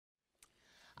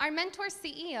Our Mentor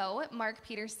CEO, Mark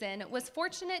Peterson, was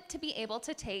fortunate to be able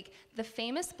to take the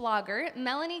famous blogger,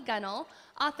 Melanie,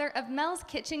 author of Mel's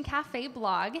Kitchen Cafe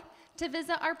blog, to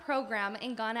visit our program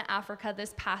in Ghana, Africa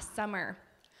this past summer.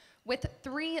 With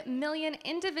 3 million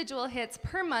individual hits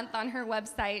per month on her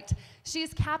website,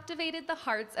 she's captivated the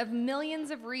hearts of millions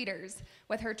of readers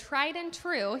with her tried and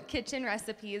true kitchen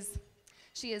recipes.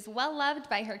 She is well loved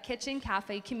by her kitchen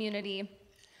cafe community.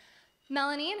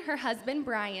 Melanie and her husband,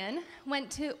 Brian,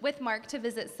 went with Mark to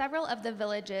visit several of the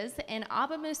villages in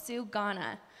Abamusu,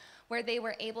 Ghana, where they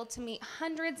were able to meet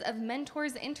hundreds of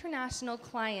Mentors International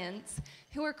clients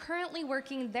who are currently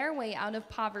working their way out of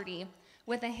poverty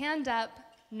with a hand up,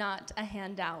 not a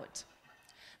handout.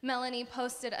 Melanie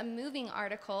posted a moving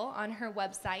article on her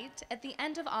website at the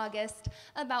end of August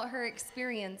about her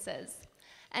experiences,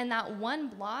 and that one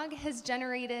blog has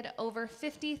generated over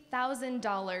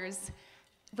 $50,000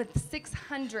 with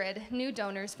 600 new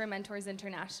donors for Mentors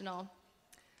International.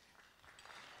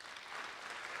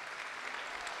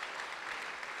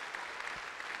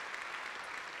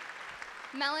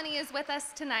 Melanie is with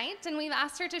us tonight, and we've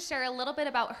asked her to share a little bit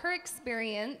about her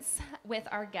experience with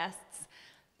our guests.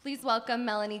 Please welcome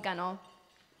Melanie Gunnell.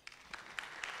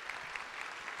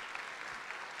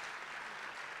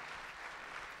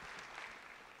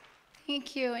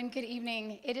 Thank you, and good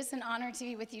evening. It is an honor to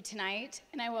be with you tonight,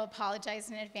 and I will apologize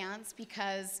in advance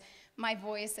because my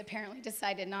voice apparently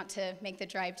decided not to make the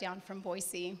drive down from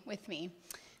Boise with me.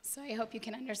 So I hope you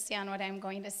can understand what I'm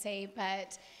going to say,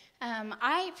 but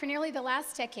for nearly the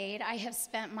last decade, I have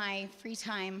spent my free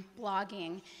time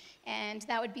blogging, and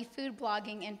that would be food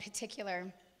blogging in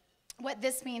particular. What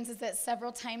this means is that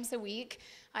several times a week,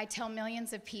 I tell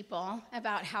millions of people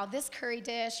about how this curry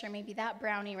dish or maybe that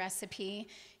brownie recipe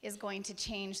is going to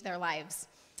change their lives.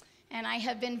 And I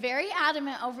have been very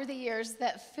adamant over the years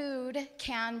that food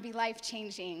can be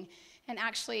life-changing, and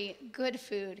actually good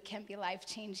food can be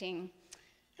life-changing.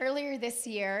 Earlier this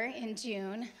year, in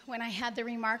June, when I had the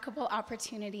remarkable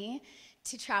opportunity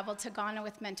to travel to Ghana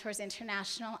with Mentors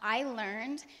International, I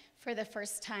learned for the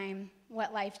first time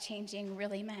what life-changing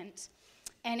really meant.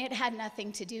 And it had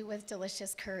nothing to do with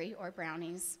delicious curry or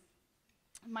brownies.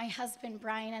 My husband,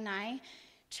 Brian, and I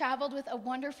traveled with a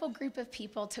wonderful group of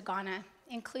people to Ghana,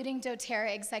 including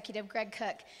doTERRA executive Greg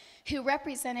Cook, who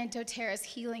represented doTERRA's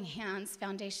Healing Hands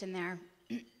Foundation there.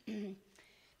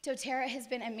 doTERRA has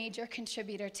been a major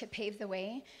contributor to pave the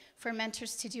way for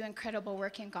mentors to do incredible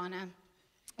work in Ghana.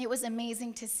 It was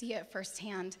amazing to see it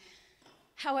firsthand.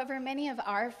 However, many of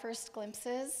our first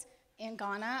glimpses in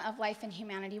Ghana of life and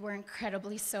humanity were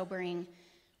incredibly sobering.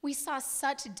 We saw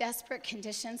such desperate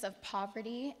conditions of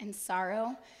poverty and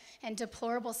sorrow and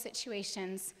deplorable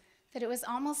situations that it was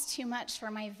almost too much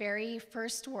for my very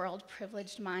first world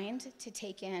privileged mind to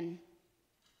take in.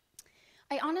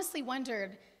 I honestly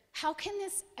wondered, how can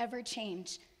this ever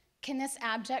change? Can this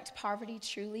abject poverty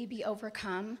truly be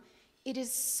overcome? It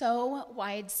is so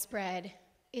widespread.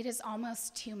 It is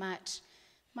almost too much.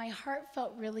 My heart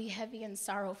felt really heavy and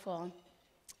sorrowful.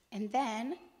 And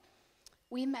then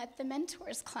we met the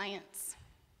Mentors clients.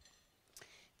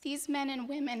 These men and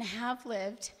women have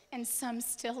lived, and some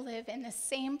still live, in the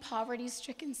same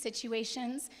poverty-stricken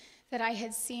situations that I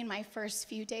had seen my first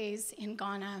few days in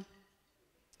Ghana.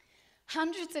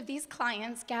 Hundreds of these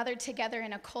clients gathered together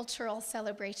in a cultural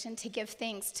celebration to give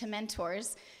thanks to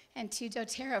Mentors and to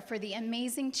doTERRA for the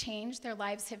amazing change their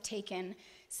lives have taken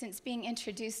since being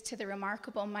introduced to the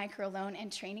remarkable microloan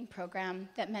and training program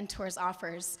that Mentors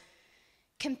offers.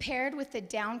 Compared with the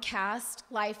downcast,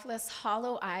 lifeless,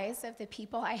 hollow eyes of the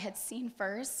people I had seen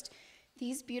first,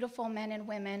 these beautiful men and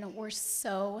women were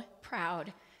so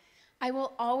proud. I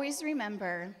will always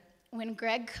remember when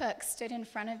Greg Cook stood in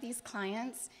front of these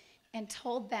clients and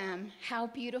told them how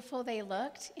beautiful they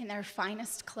looked in their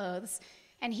finest clothes,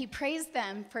 and he praised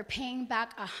them for paying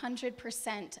back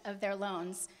 100% of their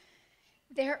loans.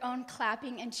 Their own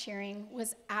clapping and cheering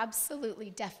was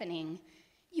absolutely deafening.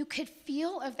 You could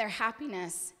feel of their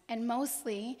happiness, and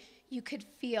mostly you could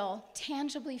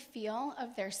tangibly feel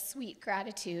of their sweet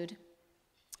gratitude.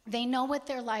 They know what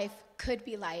their life could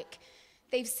be like.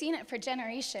 They've seen it for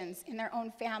generations in their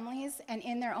own families and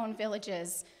in their own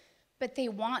villages. But they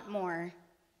want more,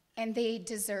 and they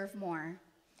deserve more.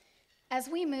 As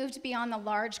we moved beyond the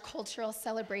large cultural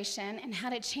celebration and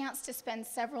had a chance to spend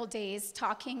several days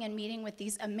talking and meeting with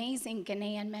these amazing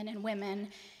Ghanaian men and women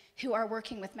who are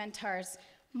working with Mentors,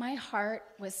 my heart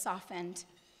was softened.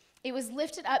 It was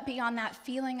lifted up beyond that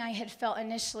feeling I had felt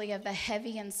initially of the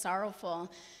heavy and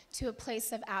sorrowful to a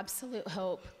place of absolute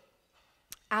hope.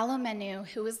 Alomenu,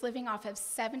 who was living off of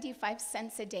 75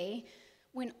 cents a day,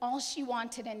 when all she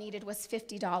wanted and needed was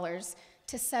 $50,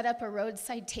 to set up a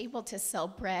roadside table to sell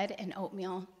bread and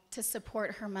oatmeal to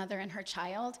support her mother and her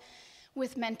child.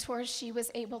 With mentors, she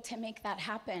was able to make that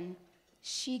happen.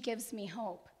 She gives me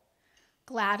hope.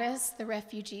 Gladys, the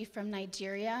refugee from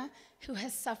Nigeria, who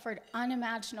has suffered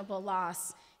unimaginable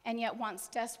loss and yet wants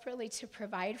desperately to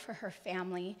provide for her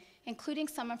family, including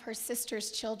some of her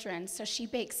sister's children. So she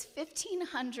bakes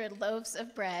 1,500 loaves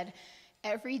of bread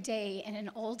every day in an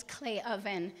old clay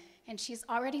oven, and she's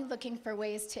already looking for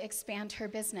ways to expand her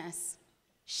business.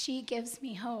 She gives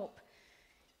me hope.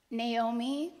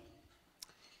 Naomi,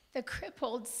 the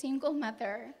crippled single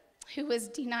mother who was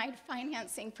denied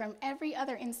financing from every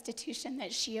other institution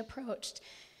that she approached,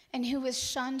 and who was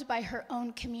shunned by her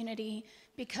own community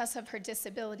because of her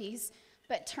disabilities,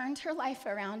 but turned her life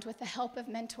around with the help of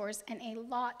mentors and a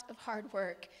lot of hard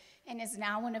work, and is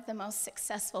now one of the most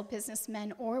successful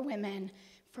businessmen or women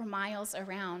for miles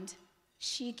around.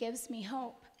 She gives me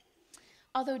hope.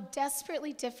 Although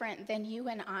desperately different than you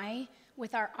and I,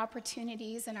 with our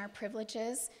opportunities and our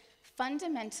privileges,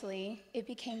 fundamentally, it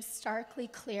became starkly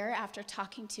clear after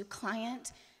talking to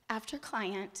client after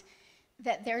client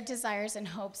that their desires and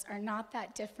hopes are not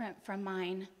that different from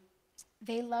mine.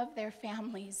 They love their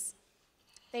families.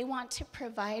 They want to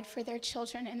provide for their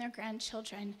children and their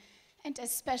grandchildren, and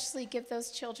especially give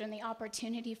those children the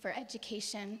opportunity for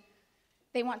education.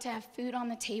 They want to have food on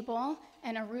the table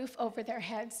and a roof over their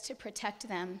heads to protect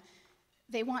them.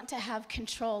 They want to have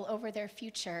control over their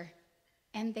future,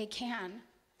 and they can.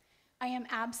 I am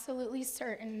absolutely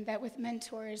certain that with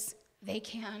mentors, they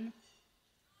can.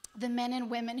 The men and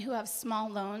women who have small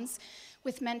loans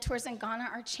with mentors in Ghana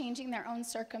are changing their own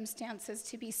circumstances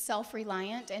to be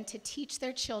self-reliant and to teach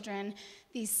their children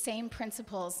these same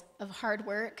principles of hard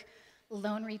work,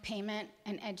 loan repayment,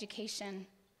 and education.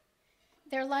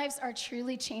 Their lives are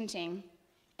truly changing,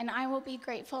 and I will be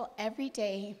grateful every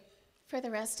day for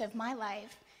the rest of my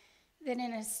life that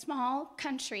in a small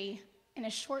country, in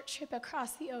a short trip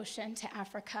across the ocean to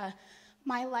Africa,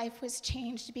 my life was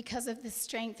changed because of the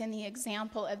strength and the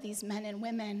example of these men and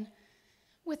women.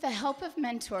 With the help of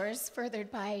mentors,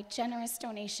 furthered by generous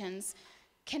donations,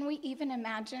 can we even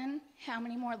imagine how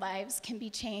many more lives can be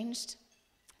changed?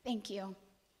 Thank you.